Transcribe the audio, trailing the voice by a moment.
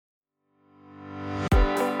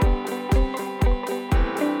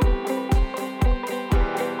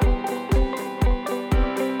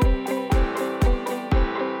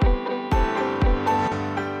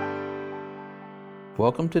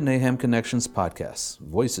Welcome to NAHAM Connections Podcast,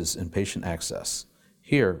 Voices in Patient Access.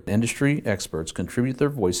 Here, industry experts contribute their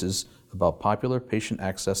voices about popular patient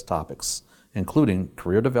access topics, including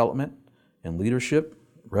career development and leadership,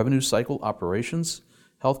 revenue cycle operations,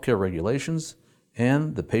 healthcare regulations,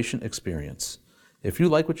 and the patient experience. If you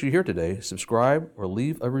like what you hear today, subscribe or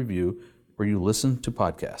leave a review where you listen to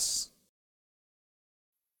podcasts.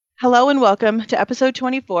 Hello and welcome to episode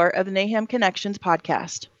 24 of the NAHAM Connections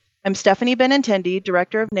podcast. I'm Stephanie Benintendi,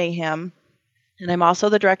 Director of NAHAM, and I'm also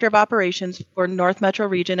the Director of Operations for North Metro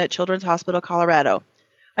Region at Children's Hospital, Colorado.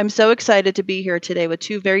 I'm so excited to be here today with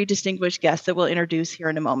two very distinguished guests that we'll introduce here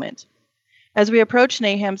in a moment. As we approach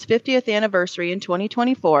NAHAM's 50th anniversary in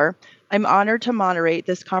 2024, I'm honored to moderate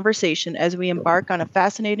this conversation as we embark on a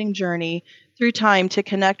fascinating journey through time to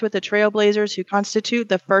connect with the trailblazers who constitute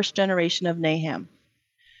the first generation of NAHAM.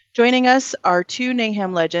 Joining us are two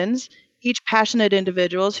NAHAM legends, each passionate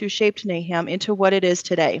individuals who shaped NAHAM into what it is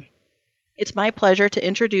today. It's my pleasure to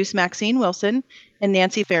introduce Maxine Wilson and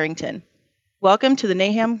Nancy Farrington. Welcome to the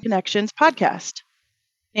NAHAM Connections podcast.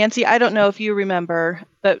 Nancy, I don't know if you remember,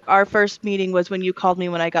 but our first meeting was when you called me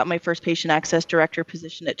when I got my first patient access director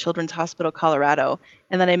position at Children's Hospital, Colorado,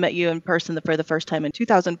 and then I met you in person for the first time in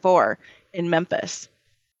 2004 in Memphis.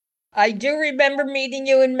 I do remember meeting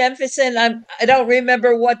you in Memphis, and I don't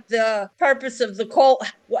remember what the purpose of the call,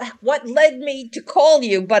 what led me to call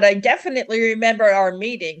you, but I definitely remember our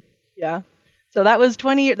meeting. Yeah. So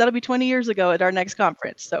that'll be 20 years ago at our next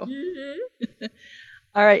conference. So. Mm-hmm.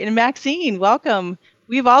 All right. And Maxine, welcome.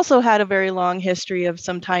 We've also had a very long history of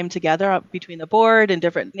some time together between the board and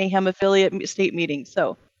different NAHAM affiliate state meetings.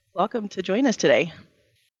 So welcome to join us today.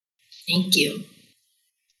 Thank you.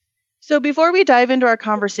 So before we dive into our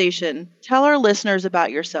conversation, tell our listeners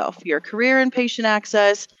about yourself, your career in patient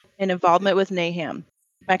access, and involvement with NAHAM.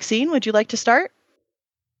 Maxine, would you like to start?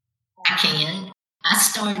 I can. I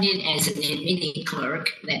started as an admitting clerk.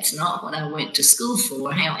 That's not what I went to school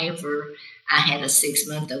for. However, I had a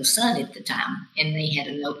 6-month-old son at the time, and they had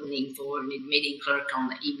an opening for an admitting clerk on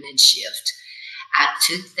the evening shift. I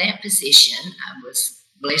took that position. I was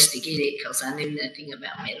blessed to get it because I knew nothing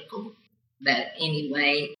about medical. But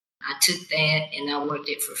anyway, I took that and I worked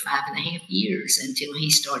it for 5.5 years until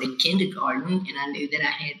he started kindergarten, and I knew that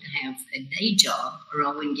I had to have a day job or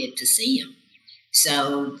I wouldn't get to see him.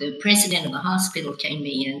 So the president of the hospital came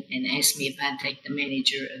in and asked me if I'd take the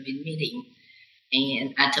manager of admitting.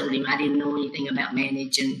 And I told him I didn't know anything about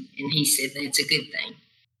managing, and he said that's a good thing.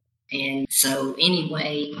 And so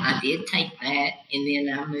anyway, I did take that, and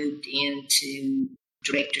then I moved into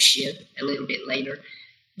directorship a little bit later.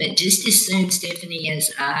 But just as soon, Stephanie,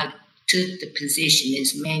 as I took the position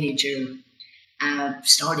as manager, I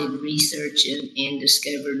started researching and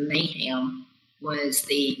discovered NAHAM was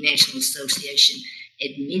the National Association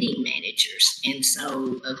Admitting Managers. And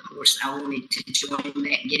so, of course, I wanted to join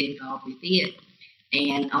that and get involved with it.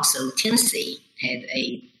 And also Tennessee had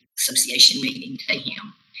a association meeting,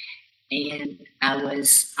 NAHAM. And I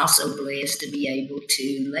was also blessed to be able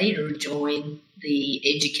to later join the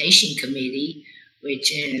education committee,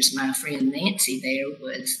 which, as my friend Nancy there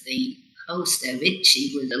was the host of it.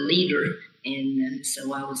 She was a leader, and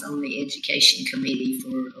so I was on the education committee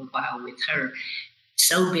for a while with her.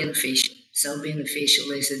 So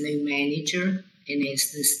beneficial as a new manager and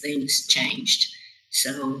as these things changed.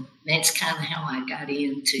 So that's kind of how I got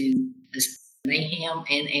into NAHAM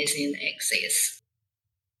and as in access.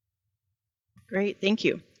 Great, thank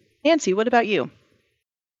you. Nancy, what about you?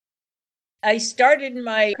 I started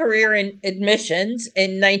my career in admissions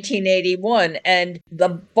in 1981, and the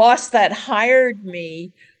boss that hired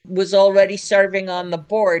me was already serving on the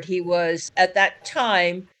board. He was, at that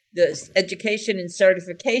time, the Education and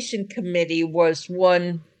Certification Committee was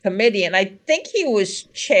one committee, and I think he was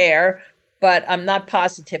chair, but I'm not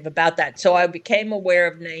positive about that. So I became aware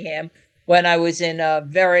of NAHAM when I was in a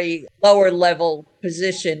very lower level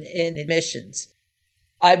position in admissions.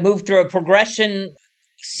 I moved through a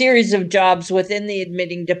series of jobs within the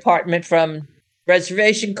admitting department, from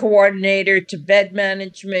reservation coordinator to bed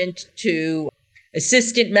management to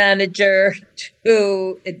assistant manager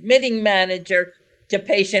to admitting manager to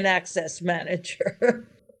patient access manager.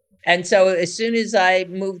 And so as soon as I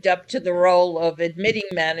moved up to the role of admitting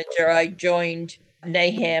manager, I joined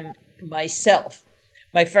NAHAM myself.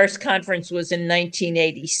 My first conference was in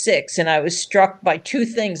 1986, and I was struck by two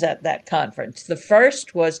things at that conference. The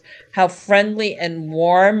first was how friendly and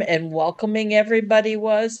warm and welcoming everybody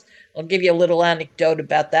was. I'll give you a little anecdote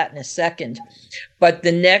about that in a second. But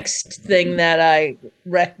the next thing that I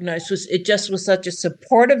recognized was it just was such a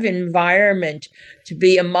supportive environment to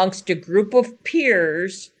be amongst a group of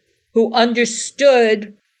peers who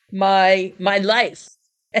understood my life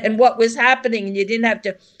and what was happening. And you didn't have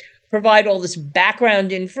to provide all this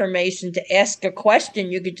background information to ask a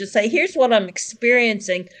question. You could just say, here's what I'm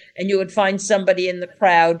experiencing. And you would find somebody in the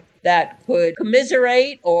crowd that could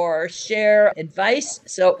commiserate or share advice.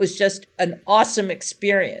 So it was just an awesome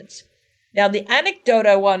experience. Now, the anecdote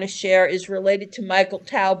I want to share is related to Michael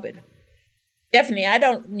Taubin. Stephanie,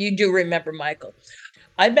 you do remember Michael.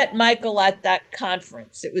 I met Michael at that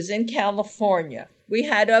conference. It was in California. We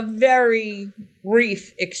had a very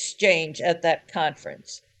brief exchange at that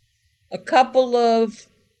conference. A couple of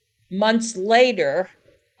months later,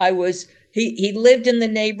 he lived in the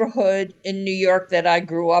neighborhood in New York that I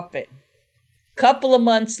grew up in. A couple of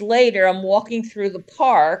months later, I'm walking through the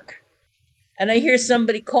park and I hear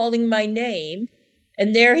somebody calling my name,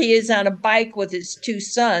 and there he is on a bike with his two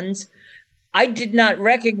sons. I did not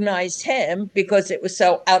recognize him because it was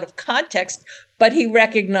so out of context, but he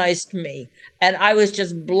recognized me. And I was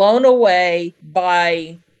just blown away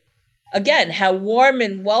by, again, how warm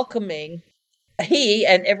and welcoming he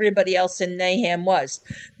and everybody else in NAHAM was.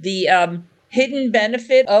 The hidden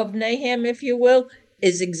benefit of NAHAM, if you will,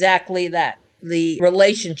 is exactly that, the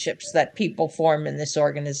relationships that people form in this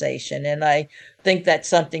organization. And I think that's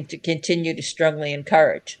something to continue to strongly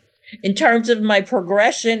encourage. In terms of my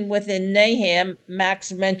progression within NAHAM,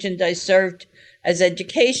 Max mentioned I served as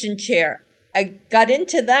education chair. I got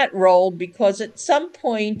into that role because at some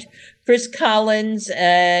point, Chris Collins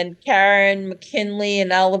and Karen McKinley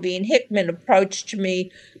and Olivine Hickman approached me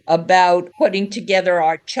about putting together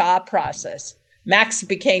our CHA process. Max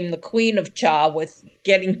became the queen of CHA with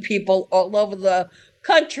getting people all over the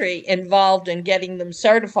country involved in getting them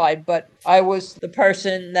certified, but I was the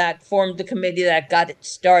person that formed the committee that got it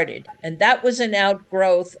started. And that was an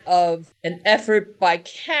outgrowth of an effort by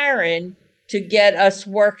Karen to get us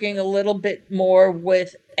working a little bit more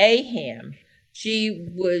with AHAM. She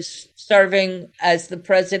was serving as the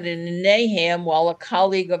president in NAHAM while a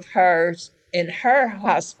colleague of hers in her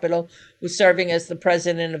hospital was serving as the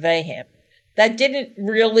president of AHAM. That didn't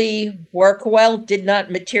really work well, did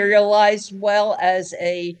not materialize well as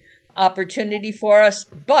an opportunity for us.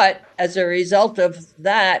 But as a result of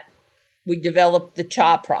that, we developed the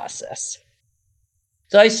CHA process.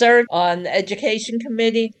 So I served on the education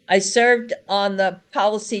committee. I served on the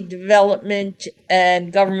policy development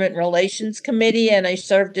and government relations committee, and I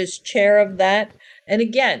served as chair of that. And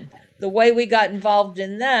again, the way we got involved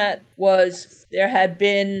in that was there had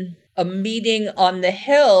been a meeting on the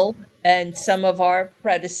Hill, and some of our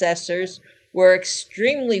predecessors were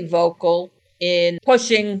extremely vocal in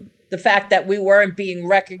pushing the fact that we weren't being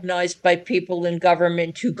recognized by people in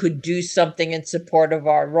government who could do something in support of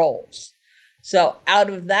our roles. So out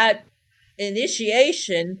of that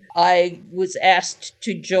initiation, I was asked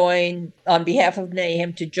to join, on behalf of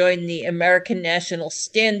NAHAM, to join the American National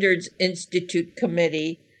Standards Institute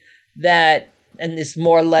Committee and there's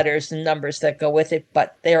more letters and numbers that go with it,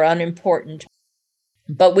 but they're unimportant.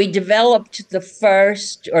 But we developed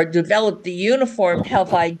the uniform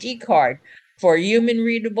health ID card for human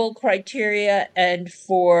readable criteria and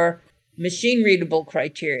for machine readable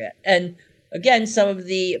criteria. And again, some of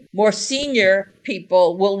the more senior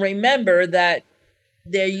people will remember that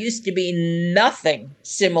there used to be nothing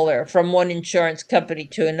similar from one insurance company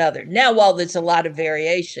to another. Now, while there's a lot of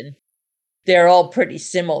variation, they're all pretty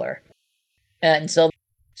similar. And so,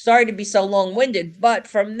 sorry to be so long-winded, but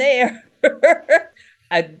from there,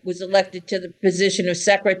 I was elected to the position of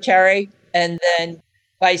secretary and then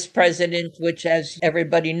vice president, which, as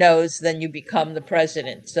everybody knows, then you become the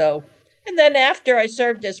president. So, and then after I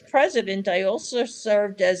served as president, I also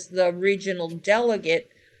served as the regional delegate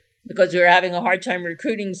because we were having a hard time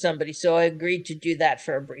recruiting somebody. So I agreed to do that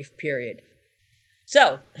for a brief period.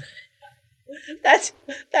 So that's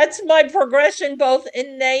my progression both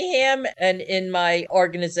in NAHAM and in my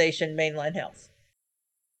organization, Mainline Health.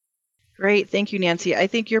 Great. Thank you, Nancy. I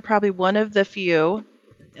think you're probably one of the few,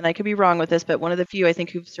 and I could be wrong with this, but one of the few, I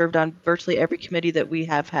think, who've served on virtually every committee that we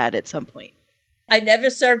have had at some point. I never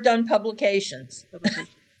served on publications.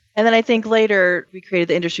 And then I think later we created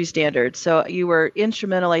the industry standards. So you were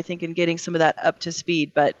instrumental, I think, in getting some of that up to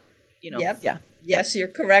speed, but, Yep. Yeah. Yes, you're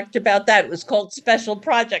correct about that. It was called Special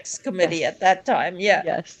Projects Committee at that time. Yeah.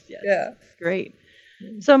 Yes. Yeah. Great.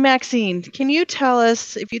 So Maxine, can you tell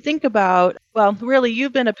us, if you think about, well, really,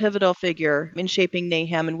 you've been a pivotal figure in shaping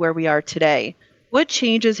NAHAM and where we are today. What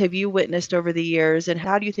changes have you witnessed over the years, and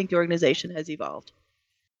how do you think the organization has evolved?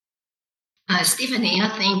 Stephanie, I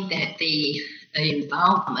think that the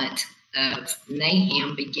involvement of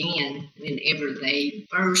NAHAM began whenever they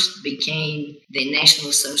first became the National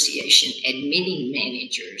Association Admitting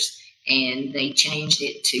Managers, and they changed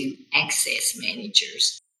it to Access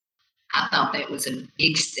Managers. I thought that was a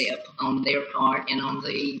big step on their part and on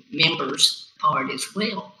the members' part as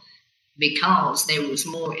well, because there was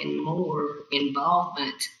more and more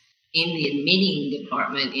involvement in the admitting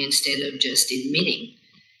department instead of just admitting.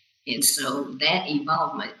 And so that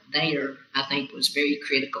involvement there, I think, was very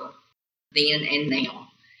critical then and now,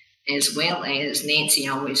 as well as Nancy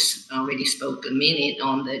already spoke a minute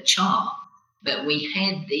on the CHA, but we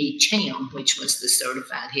had the CHAM, which was the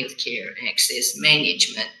Certified Healthcare Access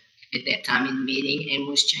Management at that time admitting, and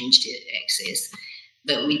was changed to Access.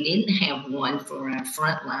 But we didn't have one for our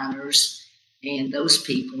frontliners and those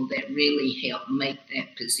people that really helped make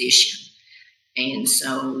that position. And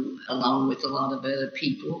so, along with a lot of other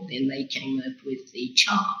people, then they came up with the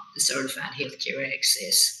CHOP, the Certified Healthcare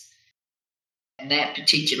Access. That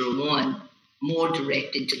particular one, more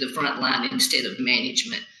directed to the front line instead of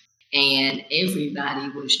management. And everybody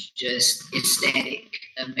was just ecstatic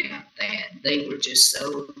about that. They were just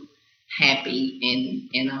so happy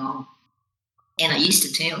and all. And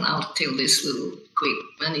I'll tell this little quick,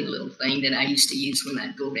 funny little thing that I used to use when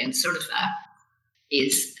I'd go around certify,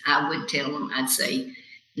 is I would tell them, I'd say,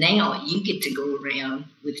 now you get to go around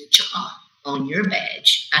with CHA on your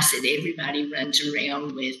badge. I said, everybody runs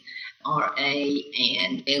around with RA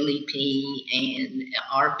and LEP and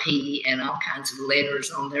RP and all kinds of letters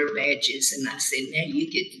on their badges. And I said, now you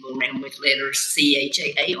get to go around with letters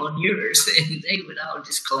CHAA on yours. And they would all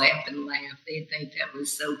just clap and laugh. They'd think that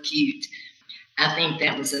was so cute. I think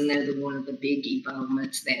that was another one of the big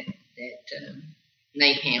involvements that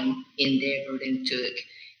NAHAM endeavored and took.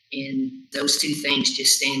 And those two things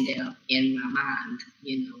just stand out in my mind,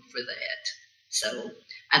 for that. So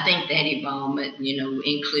I think that involvement,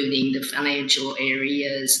 including the financial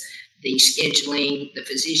areas, the scheduling, the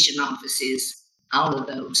physician offices, all of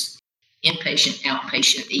those, inpatient,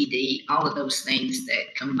 outpatient, ED, all of those things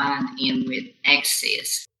that combined in with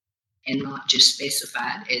access and not just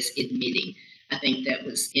specified as admitting. I think that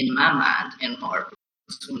was, in my mind and heart,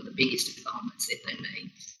 was one of the biggest involvements that they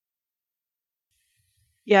made.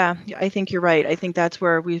 Yeah, I think you're right. I think that's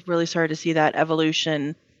where we really started to see that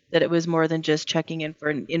evolution, that it was more than just checking in for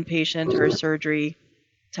an inpatient or a surgery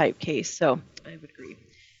type case. So I would agree.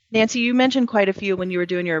 Nancy, you mentioned quite a few when you were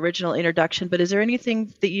doing your original introduction, but is there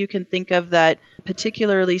anything that you can think of that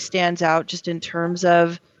particularly stands out just in terms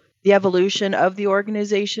of the evolution of the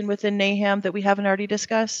organization within NAHAM that we haven't already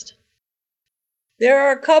discussed? There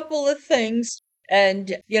are a couple of things,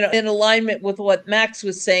 and, in alignment with what Max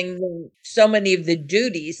was saying, so many of the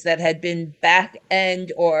duties that had been back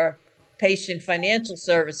end or patient financial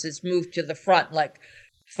services moved to the front, like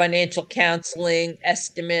financial counseling,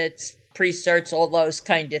 estimates, pre-certs, all those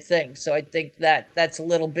kind of things. So I think that that's a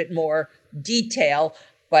little bit more detail,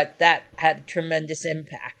 but that had a tremendous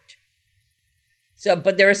impact. So,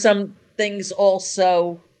 but there are some things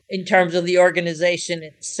also in terms of the organization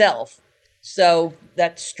itself. So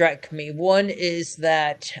that struck me. One is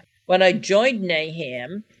that when I joined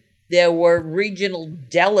NAHAM, there were regional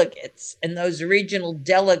delegates, and those regional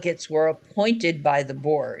delegates were appointed by the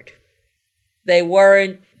board. They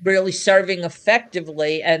weren't really serving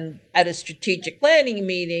effectively, and at a strategic planning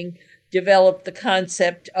meeting, developed the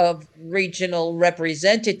concept of regional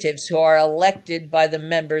representatives who are elected by the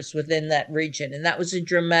members within that region. And that was a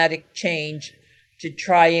dramatic change to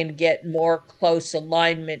try and get more close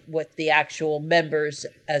alignment with the actual members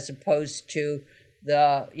as opposed to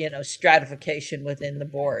the, stratification within the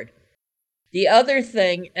board. The other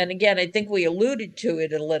thing, and again, I think we alluded to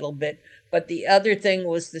it a little bit, but the other thing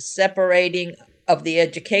was the separating of the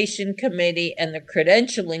Education Committee and the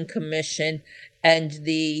Credentialing Commission and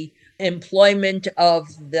the employment of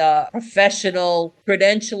the professional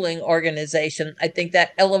credentialing organization. I think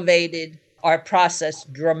that elevated our process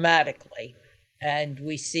dramatically. And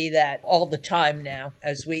we see that all the time now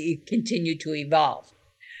as we continue to evolve.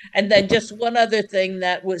 And then just one other thing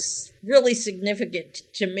that was really significant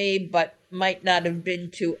to me, but might not have been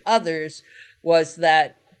to others, was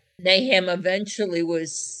that NAHAM eventually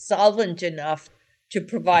was solvent enough to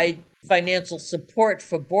provide financial support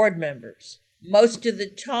for board members. Most of the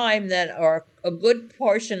time or a good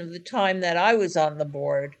portion of the time that I was on the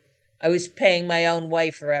board, I was paying my own way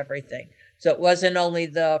for everything. So it wasn't only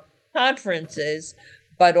the conferences,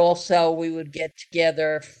 but also we would get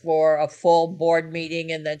together for a full board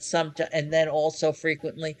meeting and then also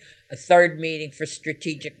frequently a third meeting for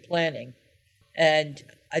strategic planning. And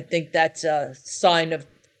I think that's a sign of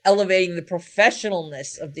elevating the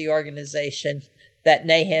professionalness of the organization that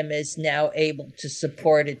NAHAM is now able to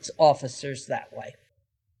support its officers that way.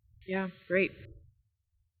 Yeah, great.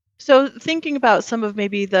 So thinking about some of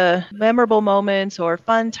maybe the memorable moments or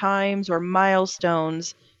fun times or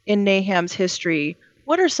milestones in NAHAM's history,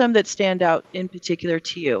 What are some that stand out in particular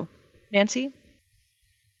to you? Nancy?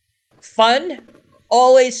 Fun,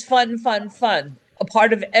 always fun, fun, fun. A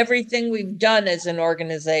part of everything we've done as an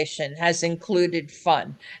organization has included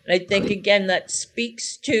fun. And I think, again, that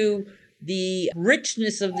speaks to the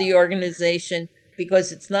richness of the organization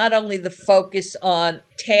because it's not only the focus on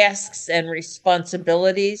tasks and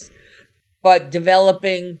responsibilities, but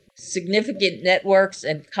developing significant networks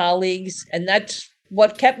and colleagues. And that's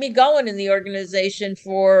what kept me going in the organization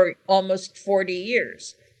for almost 40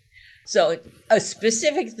 years. So a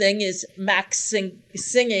specific thing is Max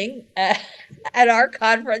singing at our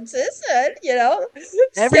conferences, and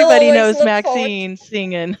Everybody knows Maxine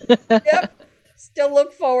singing. Yep, still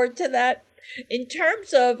look forward to that. In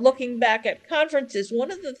terms of looking back at conferences,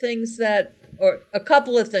 one of the things or a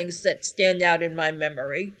couple of things that stand out in my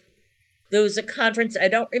memory, there was a conference, I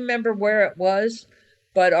don't remember where it was,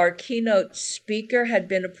 but our keynote speaker had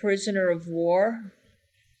been a prisoner of war.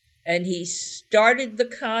 And he started the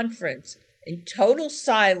conference in total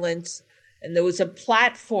silence, and there was a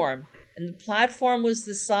platform, and the platform was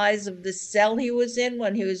the size of the cell he was in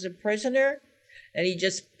when he was a prisoner, and he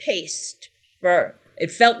just paced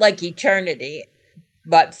it felt like eternity,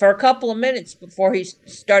 but for a couple of minutes before he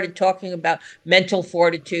started talking about mental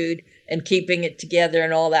fortitude and keeping it together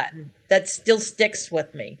and all that, and that still sticks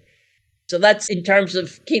with me. So that's in terms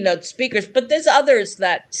of keynote speakers, but there's others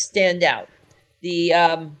that stand out.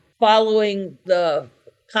 Following the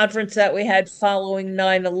conference that we had following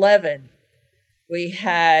 9/11, we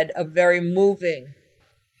had a very moving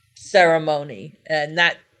ceremony, and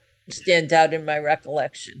that stands out in my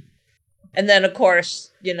recollection. And then, of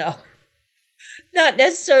course, not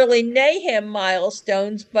necessarily NAHAM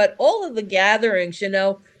milestones, but all of the gatherings,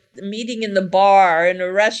 the meeting in the bar, in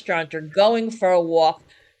a restaurant, or going for a walk.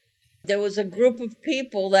 There was a group of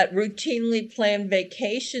people that routinely planned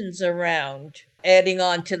vacations around, adding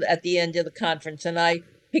on to at the end of the conference, and I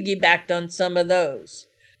piggybacked on some of those.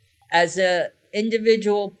 As an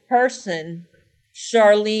individual person,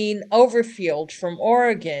 Charlene Overfield from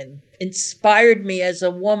Oregon inspired me as a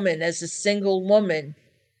woman, as a single woman,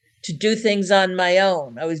 to do things on my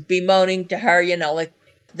own. I was bemoaning to her,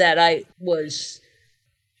 that I was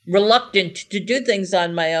reluctant to do things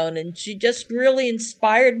on my own, and she just really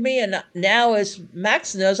inspired me. And now, as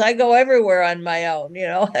Max knows, I go everywhere on my own.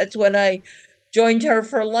 That's when I joined her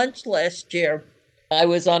for lunch last year. I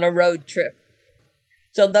was on a road trip.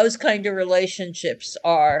 So those kind of relationships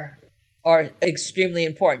are extremely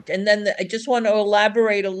important. And then I just want to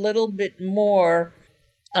elaborate a little bit more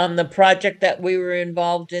on the project that we were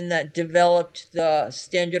involved in that developed the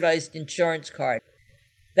standardized insurance card.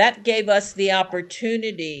 That gave us the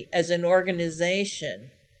opportunity as an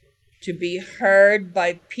organization to be heard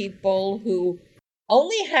by people who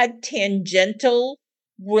only had tangential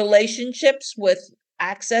relationships with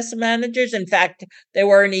access managers. In fact, they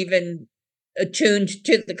weren't even attuned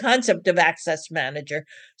to the concept of access manager.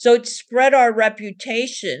 So it spread our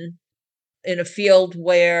reputation in a field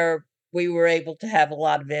where we were able to have a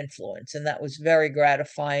lot of influence, and that was very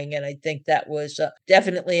gratifying. And I think that was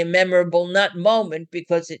definitely a memorable, not moment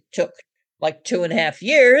because it took like 2.5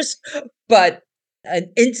 years, but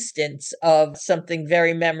an instance of something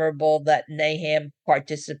very memorable that NAHAM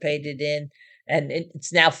participated in. And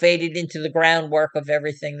it's now faded into the groundwork of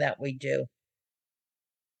everything that we do.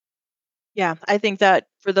 Yeah, I think that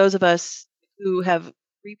for those of us who have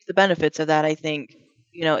reaped the benefits of that, I think,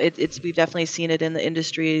 we've definitely seen it in the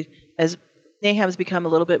industry as NAHAM's become a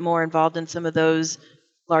little bit more involved in some of those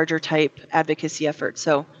larger type advocacy efforts.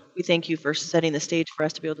 So we thank you for setting the stage for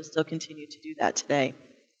us to be able to still continue to do that today.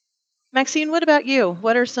 Maxine, what about you?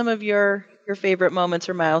 What are some of your favorite moments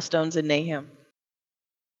or milestones in NAHAM?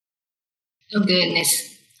 Oh,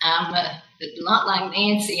 goodness. I'm a lot like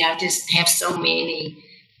Nancy. I just have so many.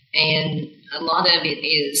 And a lot of it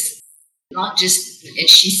is not just, as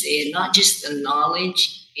she said, not just the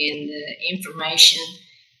knowledge and the information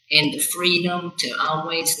and the freedom to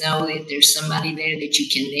always know that there's somebody there that you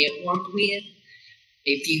can network with.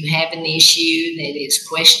 If you have an issue that is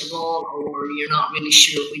questionable or you're not really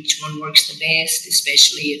sure which one works the best,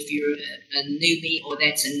 especially if you're a newbie or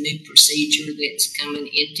that's a new procedure that's coming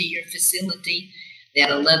into your facility, that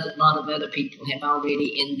a lot of other people have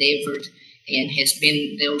already endeavored and has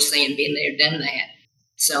been, they'll say, and been there, done that.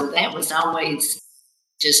 So that was always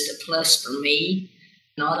just a plus for me,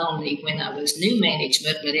 not only when I was new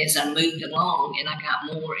management, but as I moved along and I got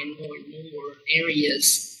more and more and more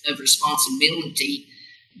areas of responsibility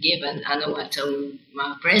given. I know I told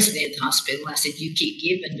my president of the hospital, I said, you keep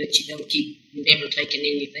giving, but you don't keep never taking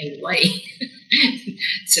anything away.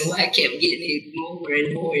 So I kept getting it more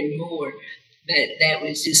and more and more. but that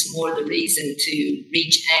was just more the reason to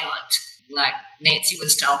reach out, like Nancy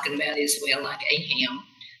was talking about as well, like AHAM.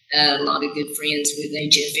 A lot of good friends with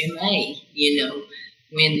HFMA,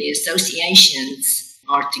 when the associations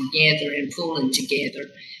are together and pulling together,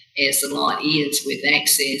 as a lot is with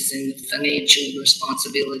access and the financial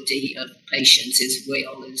responsibility of patients as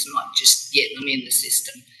well, as not just getting them in the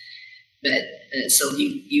system. But so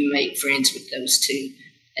you make friends with those two.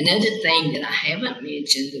 Another thing that I haven't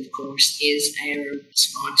mentioned, of course, is our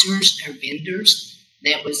sponsors, our vendors.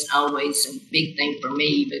 That was always a big thing for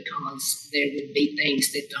me, because there would be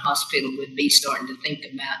things that the hospital would be starting to think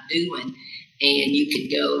about doing, and you could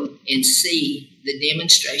go and see the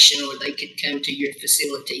demonstration, or they could come to your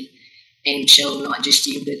facility and show not just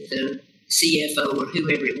you, but the CFO or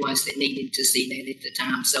whoever it was that needed to see that at the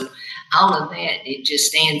time. So all of that, it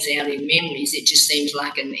just stands out in memories. It just seems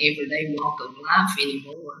like an everyday walk of life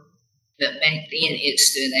anymore. But back then it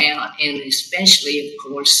stood out, and especially, of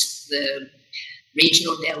course, the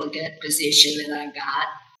regional delegate position that I got,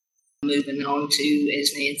 moving on to,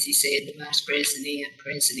 as Nancy said, the vice president,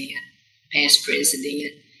 past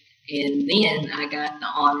president, and then I got the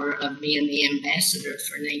honor of being the ambassador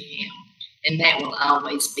for NAHAM. And that will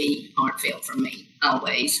always be heartfelt for me,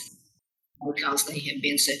 always, because they have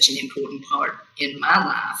been such an important part in my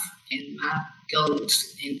life and my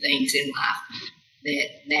goals and things in life,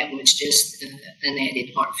 that was just an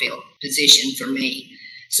added heartfelt position for me.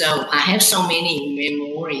 So I have so many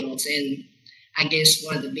memorials, and I guess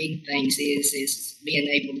one of the big things is being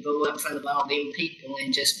able to go up in front of all them people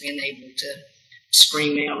and just being able to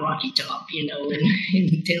scream out Rocky Top, and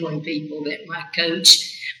telling people that my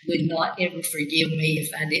coach would not ever forgive me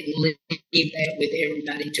if I didn't leave that with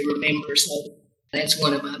everybody to remember. So that's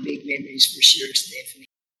one of my big memories for sure, Stephanie.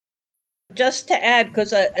 Just to add,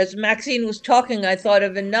 because as Maxine was talking, I thought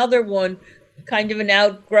of another one, kind of an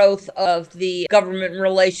outgrowth of the government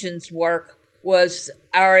relations work, was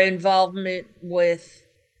our involvement with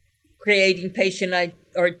creating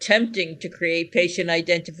attempting to create patient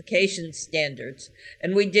identification standards.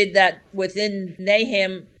 And we did that within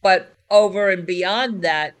NAHAM, but over and beyond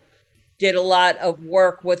that, did a lot of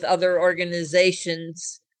work with other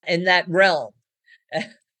organizations in that realm.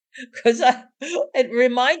 Because it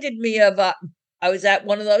reminded me of, I was at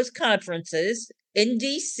one of those conferences in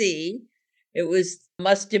DC. It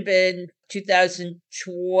must have been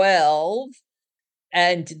 2012.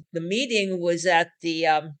 And the meeting was at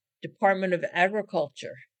the Department of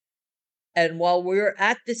Agriculture. And while we were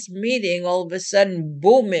at this meeting, all of a sudden,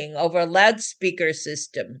 booming over a loudspeaker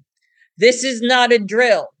system, "This is not a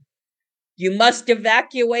drill. You must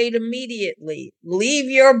evacuate immediately. Leave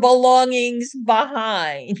your belongings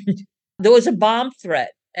behind." There was a bomb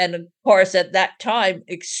threat. And of course, at that time,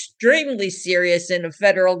 extremely serious in a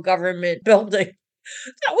federal government building.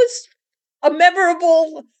 That was a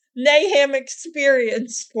memorable NAHAM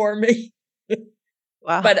experience for me.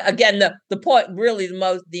 Wow. But again, the point, really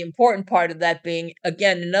the important part of that being,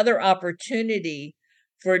 again, another opportunity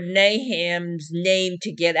for NAHAM's name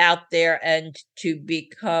to get out there and to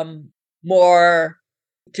become more,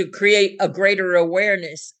 to create a greater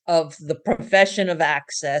awareness of the profession of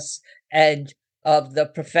access and of the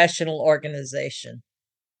professional organization.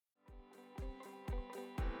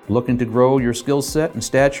 Looking to grow your skill set and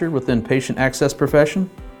stature within patient access profession?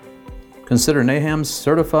 Consider NAHAM's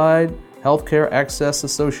Certified Healthcare Access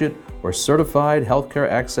Associate or Certified Healthcare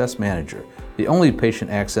Access Manager, the only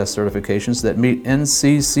patient access certifications that meet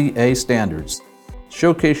NCCA standards.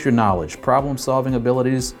 Showcase your knowledge, problem-solving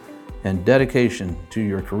abilities, and dedication to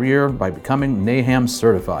your career by becoming NAHAM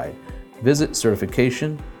certified. Visit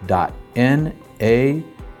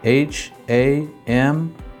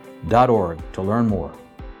certification.naham.org to learn more.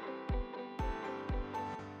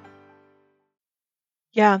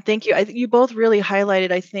 Yeah, thank you. You both really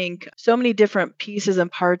highlighted, I think, so many different pieces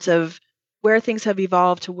and parts of where things have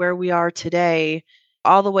evolved to where we are today,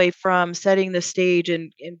 all the way from setting the stage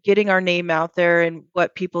and getting our name out there and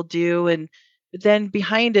what people do. And then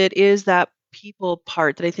behind it is that people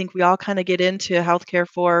part that I think we all kind of get into healthcare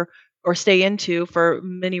for, or stay into for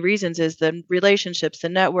many reasons, is the relationships, the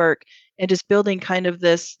network, and just building kind of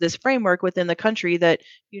this framework within the country that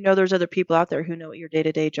there's other people out there who know what your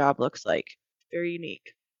day-to-day job looks like. Very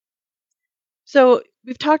unique. So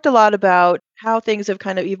we've talked a lot about how things have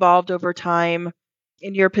kind of evolved over time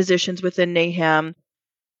in your positions within NAHAM.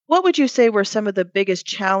 What would you say were some of the biggest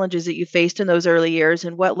challenges that you faced in those early years,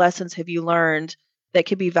 and what lessons have you learned that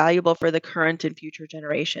could be valuable for the current and future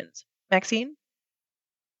generations? Maxine?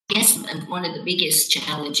 Yes, one of the biggest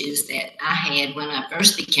challenges that I had when I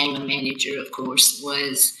first became a manager, of course,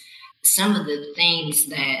 was some of the things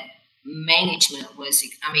that management was,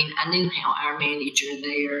 I mean, I knew how our manager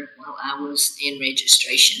there, while I was in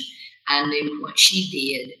registration, I knew what she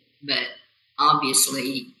did, but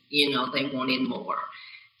obviously, they wanted more.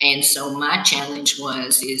 And so my challenge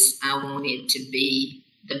is I wanted to be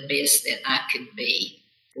the best that I could be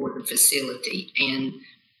for the facility, and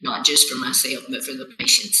not just for myself, but for the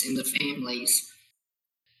patients and the families,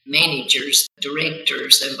 managers,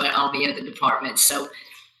 directors of all the other departments. So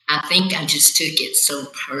I think I just took it so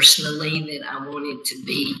personally that I wanted to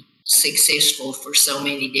be successful for so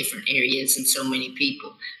many different areas and so many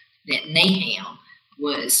people, that NAHAM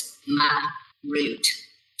was my route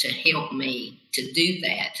to help me to do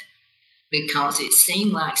that, because it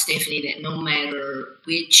seemed like, Stephanie, that no matter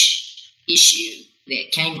which issue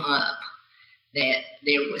that came up, that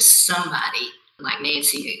there was somebody, like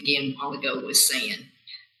Nancy again a while ago was saying,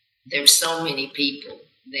 there's so many people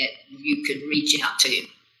that you could reach out to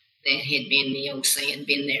that had been, the old saying,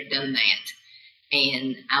 been there, done that.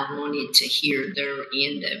 And I wanted to hear their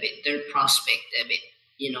end of it, their prospect of it,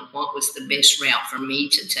 what was the best route for me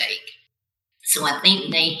to take. So I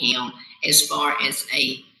think NAHAM, as far as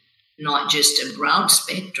not just a broad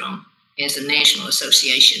spectrum as a national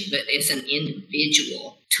association, but as an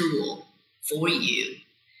individual tool for you.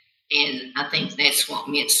 And I think that's what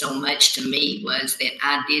meant so much to me, was that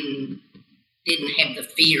I didn't have the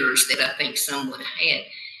fears that I think some would have had.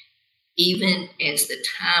 Even as the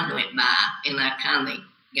time went by and I kind of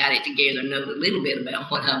got it together, know a little bit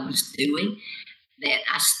about what I was doing, that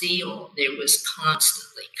there was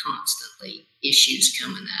constantly issues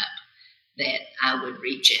coming up that I would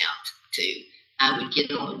reach out to. I would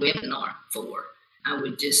get on a webinar for. I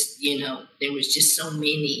would just, there was just so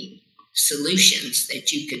many solutions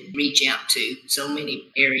that you could reach out to, so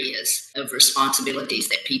many areas of responsibilities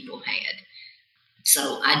that people had.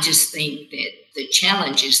 So I just think that the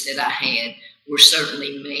challenges that I had were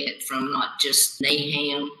certainly met from not just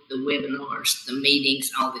NAHAM, the webinars, the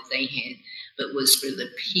meetings, all that they had, but was for the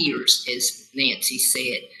peers, as Nancy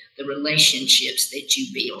said, the relationships that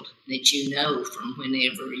you build, that from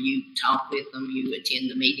whenever you talk with them, you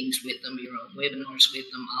attend the meetings with them, you're on webinars with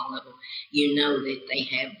them, all of them, that they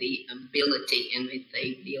have the ability, and that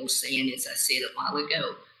the old saying, as I said a while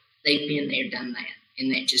ago, they've been there, done that,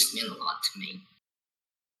 and that just meant a lot to me.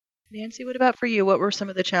 Nancy, what about for you? What were some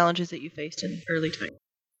of the challenges that you faced in early time?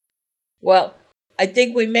 Well, I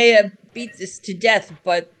think we may have beat this to death,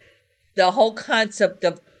 but the whole concept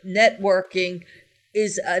of networking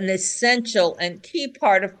is an essential and key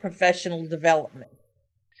part of professional development.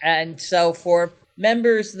 And so for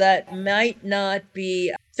members that might not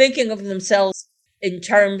be thinking of themselves in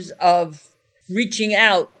terms of reaching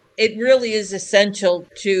out, it really is essential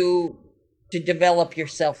to develop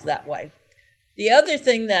yourself that way. The other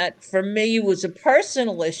thing that for me was a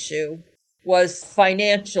personal issue was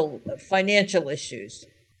financial issues.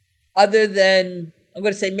 Other than, I'm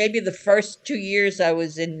going to say, maybe the first 2 years I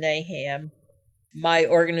was in NAHAM, my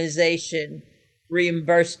organization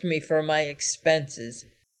reimbursed me for my expenses.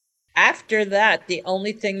 After that, the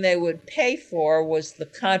only thing they would pay for was the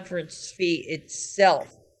conference fee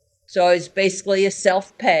itself. So it was basically a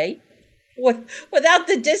self-pay without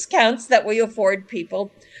the discounts that we afford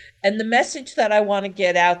people. And the message that I want to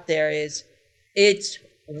get out there is it's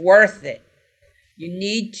worth it. You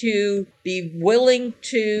need to be willing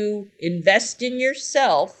to invest in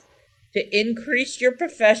yourself to increase your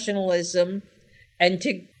professionalism and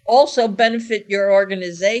to also benefit your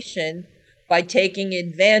organization by taking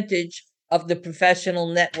advantage of the professional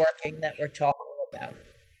networking that we're talking about.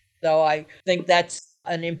 So I think that's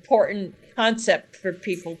an important concept for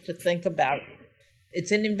people to think about.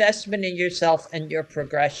 It's an investment in yourself and your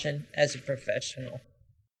progression as a professional.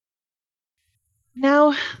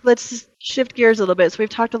 Now, let's shift gears a little bit. So we've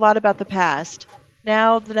talked a lot about the past.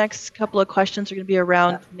 Now, the next couple of questions are going to be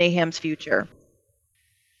around NAHAM's future.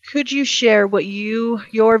 Could you share what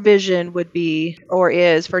your vision would be or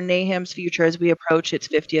is for NAHAM's future as we approach its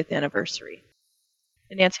 50th anniversary?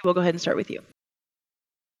 And Nancy, we'll go ahead and start with you.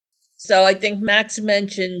 So I think Max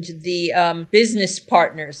mentioned the business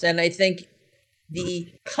partners, and I think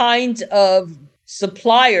the kinds of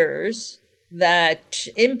suppliers that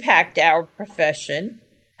impact our profession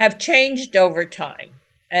have changed over time.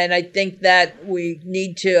 And I think that we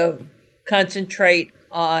need to concentrate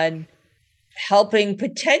on helping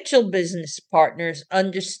potential business partners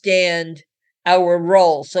understand our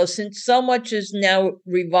role. So since so much is now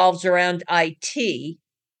revolves around IT,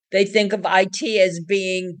 they think of IT as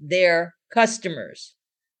being their customers.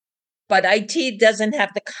 But IT doesn't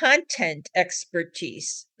have the content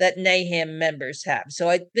expertise that NAHAM members have. So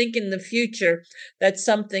I think in the future, that's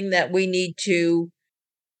something that we need to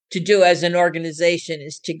to do as an organization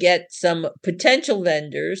is to get some potential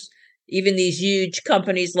vendors, even these huge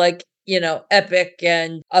companies like, Epic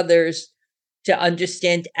and others, to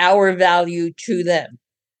understand our value to them.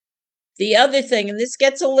 The other thing, and this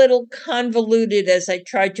gets a little convoluted as I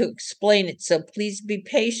try to explain it, so please be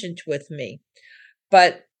patient with me,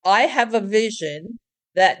 but I have a vision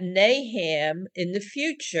that NAHAM in the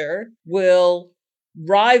future will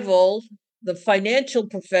rival the financial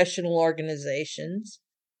professional organizations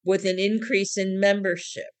with an increase in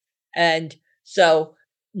membership. And so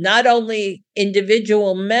not only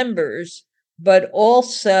individual members, but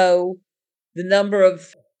also the number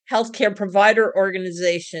of healthcare provider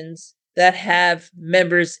organizations that have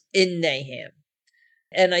members in NAHAM.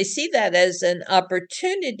 And I see that as an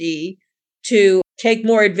opportunity to take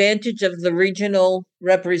more advantage of the regional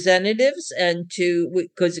representatives and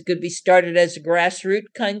because it could be started as a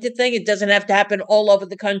grassroots kind of thing. It doesn't have to happen all over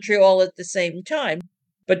the country all at the same time,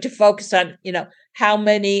 but to focus on, how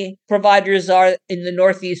many providers are in the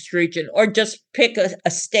Northeast region, or just pick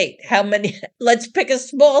a state. How many? Let's pick a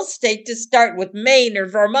small state to start with, Maine or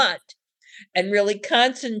Vermont, and really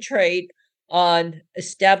concentrate on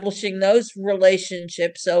establishing those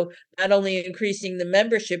relationships. So not only increasing the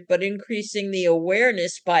membership, but increasing the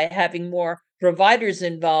awareness by having more providers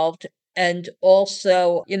involved, and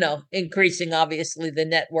also, increasing obviously the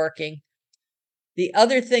networking. The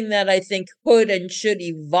other thing that I think could and should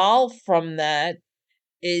evolve from that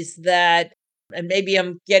is that, and maybe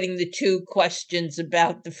I'm getting the two questions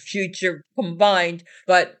about the future combined,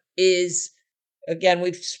 but again,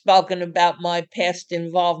 we've spoken about my past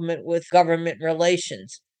involvement with government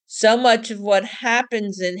relations. So much of what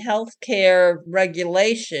happens in healthcare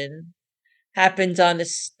regulation happens on a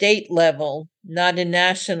state level, not a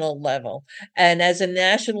national level. And as a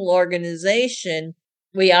national organization,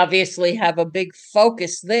 we obviously have a big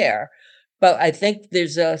focus there. But I think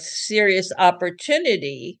there's a serious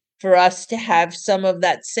opportunity for us to have some of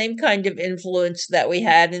that same kind of influence that we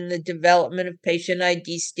had in the development of patient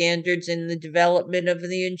ID standards, in the development of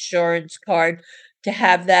the insurance card, to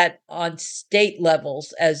have that on state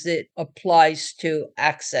levels as it applies to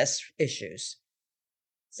access issues.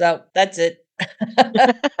 So that's it.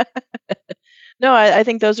 No, I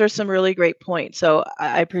think those are some really great points. So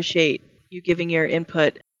I appreciate you giving your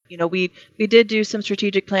input. We did do some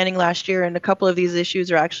strategic planning last year, and a couple of these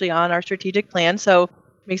issues are actually on our strategic plan. So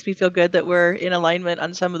it makes me feel good that we're in alignment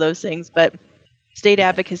on some of those things. But state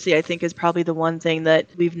advocacy, I think, is probably the one thing that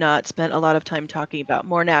we've not spent a lot of time talking about.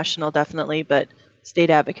 More national, definitely, but state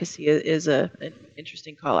advocacy is an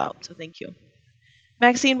interesting call out. So thank you.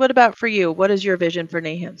 Maxine, what about for you? What is your vision for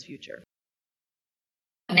NAHAM's future?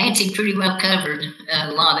 Nancy pretty well covered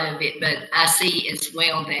a lot of it, but I see as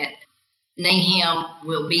well that NAHAM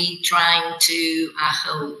will be trying to, I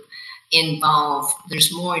hope,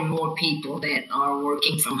 there's more and more people that are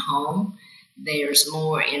working from home. There's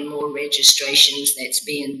more and more registrations that's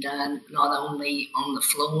being done, not only on the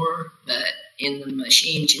floor, but in the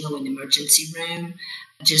machines, in the emergency room.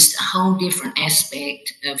 Just a whole different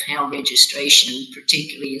aspect of how registration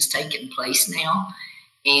particularly is taking place now.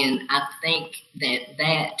 And I think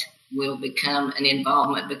that will become an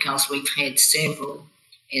involvement, because we've had several,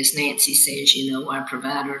 as Nancy says, our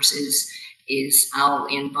providers is all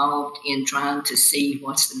involved in trying to see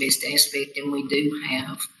what's the best aspect. And we do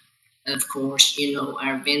have, of course,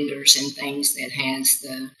 our vendors and things that has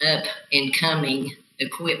the up and coming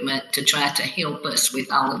equipment to try to help us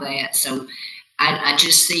with all of that. So I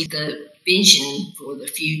just see the vision for the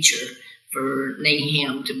future for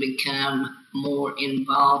NAHAM to become more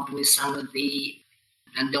involved with some of the,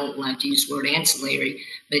 I don't like to use the word ancillary,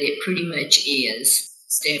 but it pretty much is,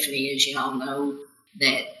 Stephanie, as y'all know,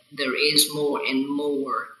 that there is more and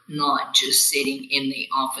more, not just sitting in the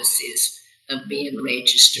offices of being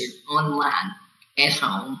registered online, at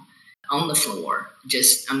home, on the floor.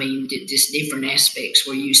 Just different aspects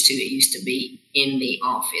we're used to. It used to be in the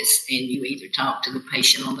office, and you either talk to the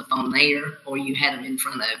patient on the phone there, or you had them in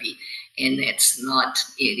front of you, and that's not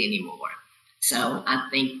it anymore. So I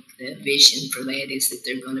think the vision for that is that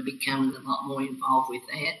they're going to become a lot more involved with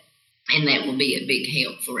that. And that will be a big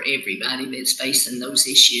help for everybody that's facing those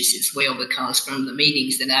issues as well, because from the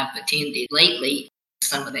meetings that I've attended lately,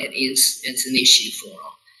 some of that is an issue for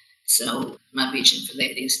them. So my vision for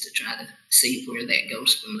that is to try to see where that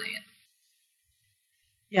goes from that.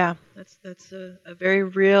 Yeah, that's a very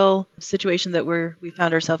real situation that we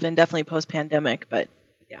found ourselves in, definitely post-pandemic. But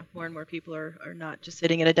yeah, more and more people are not just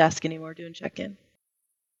sitting at a desk anymore doing check-in.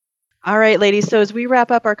 All right, ladies, so as we wrap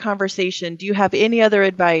up our conversation, do you have any other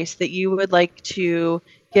advice that you would like to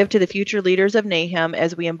give to the future leaders of NAHAM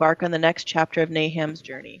as we embark on the next chapter of NAHAM's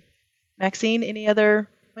journey? Maxine, any other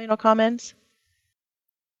final comments?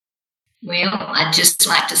 Well, I'd just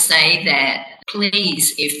like to say that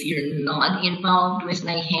please, if you're not involved with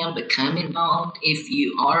NAHAM, become involved. If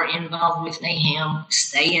you are involved with NAHAM,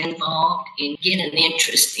 stay involved and get an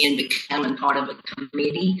interest in becoming part of a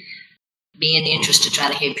committee. Be an interest to try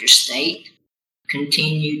to help your state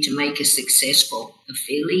continue to make a successful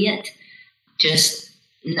affiliate. Just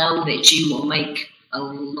know that you will make a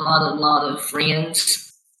lot of friends.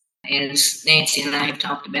 As Nancy and I have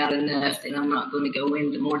talked about enough, that I'm not going to go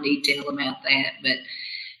into more detail about that. But,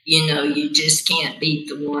 you just can't beat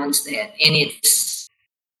the ones that, and it's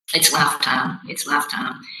lifetime. It's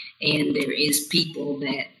lifetime. And there is people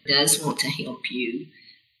that does want to help you.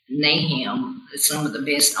 NAHAM, some of the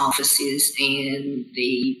best offices and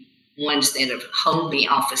the ones that have hold the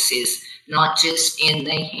offices, not just in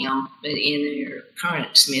NAHAM, but in their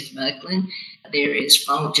current Smith Buckland, there is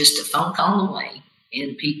just a phone call away.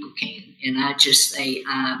 And people can. And I just say,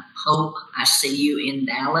 I hope I see you in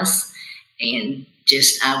Dallas. And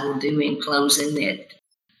I will do in closing that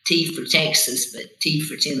T for Texas, but T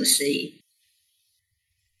for Tennessee.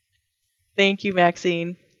 Thank you,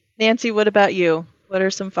 Maxine. Nancy, what about you? What are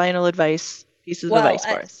some final pieces of advice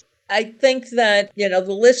for us? I think that, the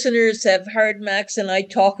listeners have heard Max and I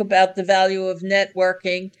talk about the value of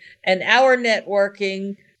networking, and our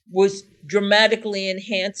networking was dramatically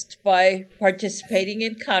enhanced by participating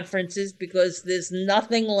in conferences, because there's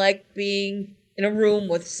nothing like being in a room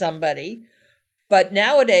with somebody. But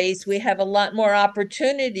nowadays, we have a lot more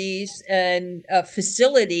opportunities and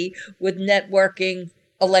facility with networking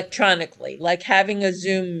electronically, like having a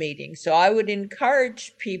Zoom meeting. So I would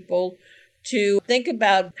encourage people to think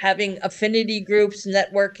about having affinity groups,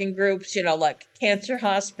 networking groups, like cancer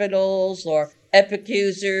hospitals or EPIC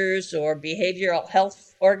users or behavioral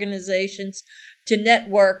health organizations, to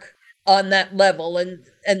network on that level. And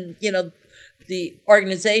the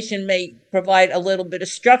organization may provide a little bit of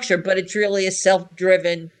structure, but it's really a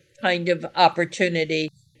self-driven kind of opportunity.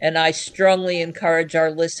 And I strongly encourage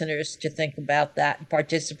our listeners to think about that and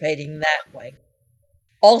participating that way.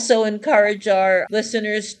 Also encourage our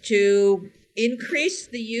listeners to increase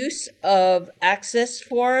the use of Access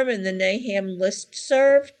Forum and the NAHAM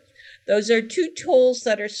listserv. Those are two tools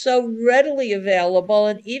that are so readily available.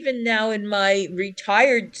 And even now in my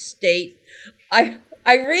retired state, I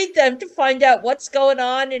read them to find out what's going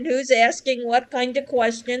on and who's asking what kind of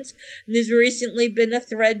questions. And there's recently been a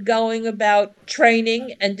thread going about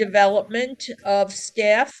training and development of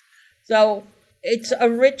staff. So it's a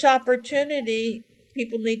rich opportunity.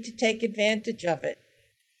 People need to take advantage of it.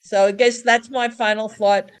 So I guess that's my final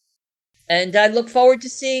thought. And I look forward to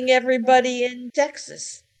seeing everybody in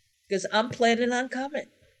Texas, because I'm planning on coming.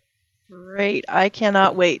 Great. I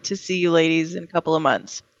cannot wait to see you ladies in a couple of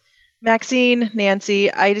months. Maxine,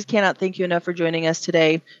 Nancy, I just cannot thank you enough for joining us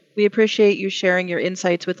today. We appreciate you sharing your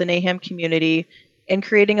insights with the NAHAM community and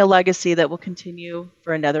creating a legacy that will continue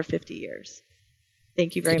for another 50 years.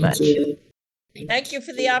 Thank you very much. Thank you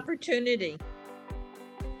for the opportunity.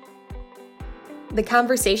 The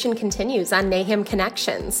conversation continues on NAHAM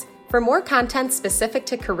Connections. For more content specific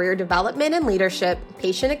to career development and leadership,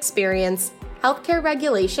 patient experience, healthcare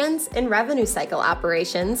regulations, and revenue cycle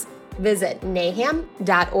operations, visit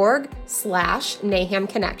naham.org/NAHAM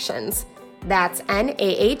Connections. That's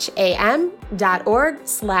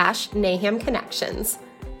NAHAM.org/NAHAM Connections.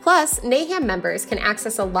 Plus, NAHAM members can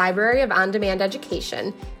access a library of on-demand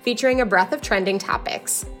education featuring a breadth of trending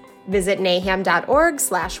topics. Visit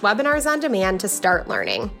naham.org/webinars on demand to start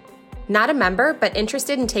learning. Not a member, but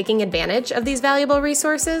interested in taking advantage of these valuable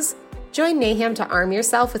resources? Join NAHAM to arm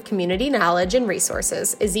yourself with community knowledge and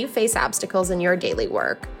resources as you face obstacles in your daily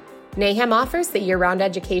work. NAHAM offers the year-round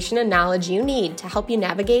education and knowledge you need to help you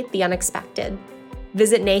navigate the unexpected.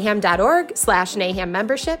 Visit naham.org/NAHAM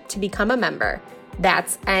membership to become a member.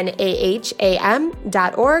 That's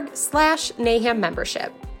NAHAM.org/NAHAM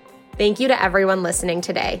membership. Thank you to everyone listening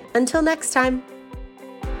today. Until next time.